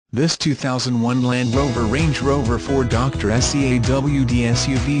This 2001 Land Rover Range Rover 4 Dr. SEAWD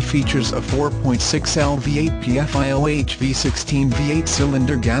SUV features a 4.6L V8 PFIOH V16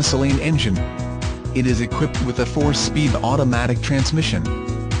 V8-cylinder gasoline engine. It is equipped with a 4-speed automatic transmission.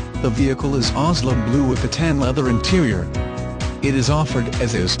 The vehicle is Oslo blue with a tan leather interior. It is offered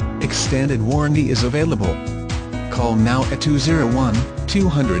as is, extended warranty is available. Call now at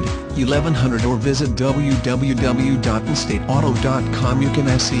 201-200-1100 or visit www.instateauto.com. You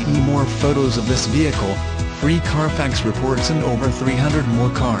can see more photos of this vehicle, free Carfax reports and over 300 more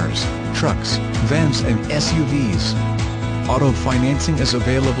cars, trucks, vans and SUVs. Auto financing is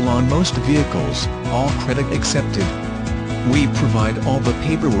available on most vehicles, all credit accepted. We provide all the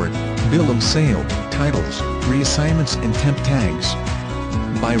paperwork, bill of sale, titles, reassignments and temp tags.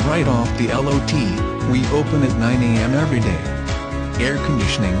 Buy right off the LOT. We open at 9 a.m. every day. Air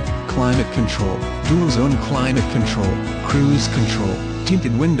conditioning, climate control, dual-zone climate control, cruise control,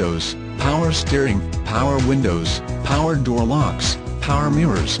 tinted windows, power steering, power windows, power door locks, power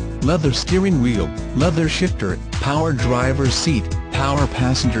mirrors, leather steering wheel, leather shifter, power driver's seat, power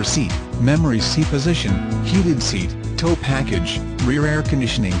passenger seat, memory seat position, heated seat, tow package, rear air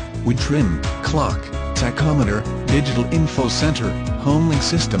conditioning, wood trim, clock, tachometer, digital info center, homelink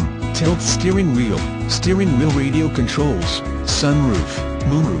system, tilt steering wheel radio controls, sunroof,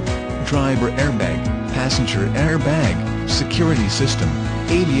 moonroof, driver airbag, passenger airbag, security system,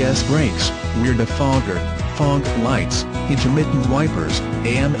 ABS brakes, rear defogger, fog lights, intermittent wipers,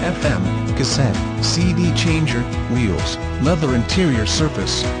 AM/FM, cassette, CD changer, wheels, leather interior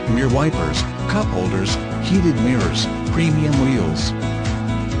surface, rear wipers, cup holders, heated mirrors, premium wheels.